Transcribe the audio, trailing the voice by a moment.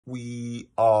We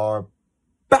are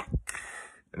back.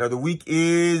 Another week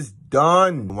is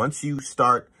done. Once you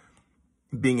start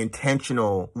being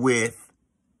intentional with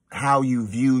how you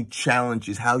view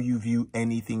challenges, how you view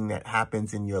anything that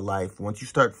happens in your life, once you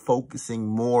start focusing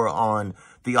more on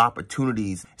the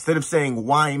opportunities, instead of saying,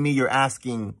 why me, you're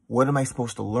asking, what am I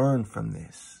supposed to learn from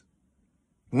this?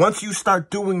 Once you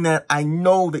start doing that, I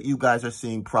know that you guys are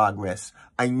seeing progress.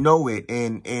 I know it,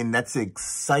 and that's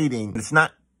exciting. It's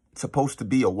not supposed to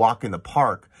be a walk in the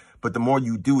park, but the more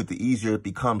you do it, the easier it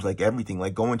becomes. Like everything,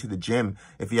 like going to the gym.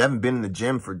 If you haven't been in the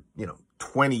gym for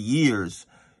 20 years,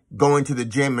 going to the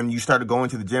gym, and you started going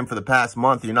to the gym for the past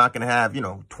month, you're not going to have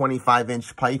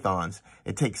 25-inch pythons.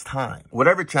 It takes time.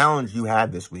 Whatever challenge you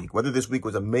had this week, whether this week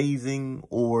was amazing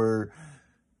or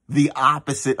the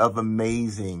opposite of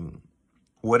amazing,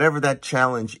 whatever that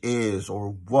challenge is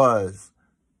or was,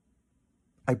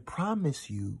 I promise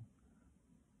you,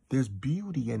 there's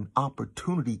beauty and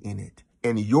opportunity in it.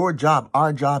 And your job,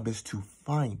 our job, is to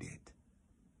find it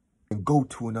and go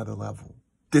to another level.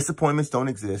 Disappointments don't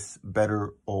exist.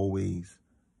 Better always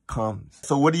comes.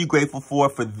 So what are you grateful for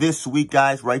this week,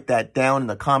 guys? Write that down in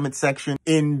the comment section.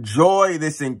 Enjoy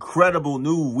this incredible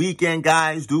new weekend,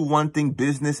 guys. Do one thing,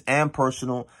 business and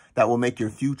personal, that will make your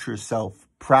future self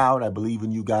proud. I believe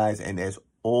in you guys. And as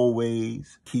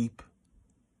always, keep